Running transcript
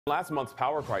Last month's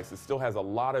power crisis still has a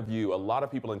lot of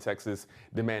people in Texas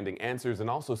demanding answers and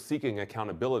also seeking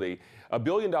accountability. A $1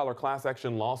 billion class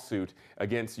action lawsuit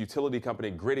against utility company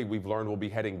Griddy, we've learned, will be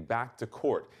heading back to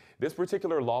court. This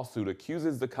particular lawsuit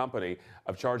accuses the company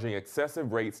of charging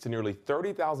excessive rates to nearly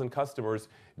 30,000 customers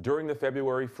during the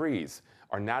February freeze.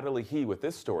 Our Natalie He with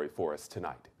this story for us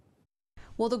tonight.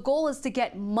 Well, the goal is to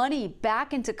get money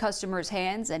back into customers'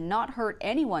 hands and not hurt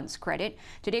anyone's credit.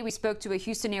 Today, we spoke to a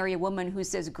Houston area woman who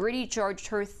says Griddy charged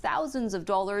her thousands of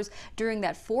dollars during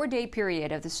that 4-day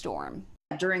period of the storm.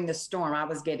 During the storm, I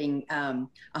was getting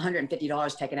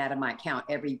 $150 taken out of my account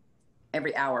every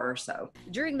hour or so.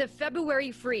 During the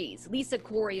February freeze, Lisa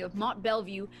Corey of Mont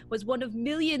Bellevue was one of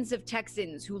millions of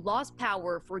Texans who lost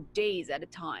power for days at a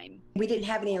time. We didn't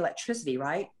have any electricity,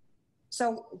 right?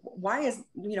 So why is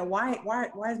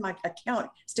my account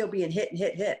still being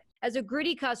hit? As a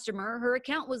Griddy customer, her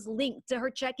account was linked to her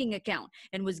checking account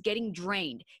and was getting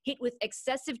drained, hit with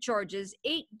excessive charges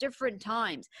 8 different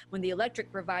times when the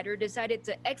electric provider decided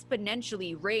to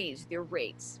exponentially raise their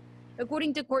rates.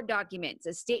 According to court documents,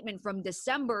 a statement from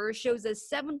December shows a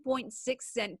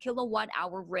 7.6-cent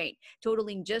kilowatt-hour rate,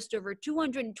 totaling just over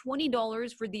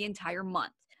 $220 for the entire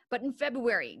month. But in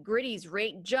February, Griddy's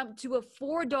rate jumped to a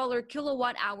 $4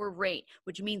 kilowatt-hour rate,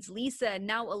 which means Lisa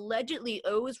now allegedly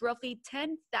owes roughly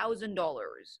 $10,000.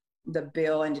 The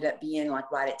bill ended up being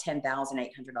right at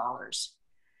 $10,800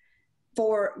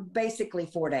 for basically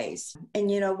 4 days.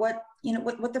 And what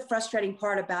the frustrating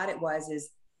part about it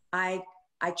is I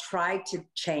tried to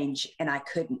change and I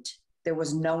couldn't. There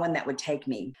was no one that would take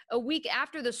me. A week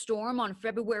after the storm on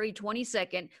February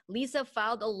 22nd, Lisa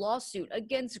filed a lawsuit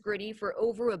against Griddy for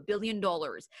over $1 billion.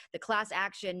 The class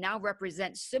action now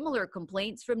represents similar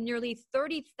complaints from nearly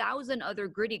 30,000 other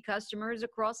Griddy customers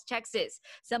across Texas,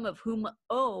 some of whom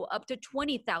owe up to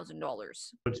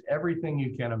 $20,000. It's everything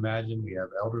you can imagine. We have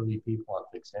elderly people on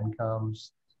fixed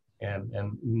incomes,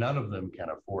 and none of them can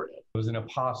afford it. It was an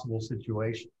impossible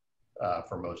situation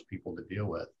for most people to deal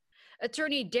with.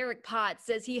 Attorney Derek Potts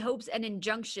says he hopes an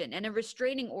injunction and a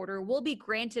restraining order will be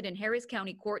granted in Harris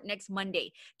County Court next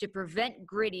Monday to prevent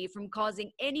Griddy from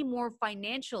causing any more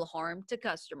financial harm to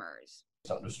customers.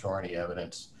 Don't destroy any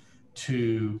evidence.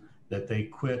 2, that they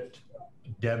quit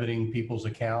debiting people's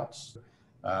accounts.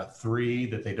 3,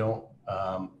 that they don't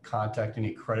contact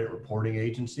any credit reporting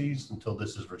agencies until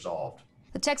this is resolved.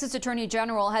 The Texas Attorney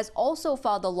General has also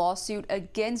filed a lawsuit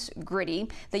against Griddy.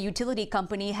 The utility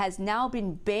company has now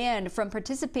been banned from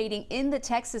participating in the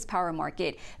Texas power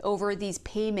market over these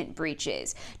payment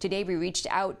breaches. Today, we reached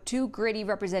out to Griddy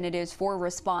representatives for a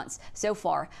response. So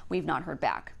far, we've not heard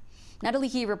back. Natalie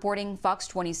He reporting, Fox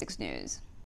 26 News.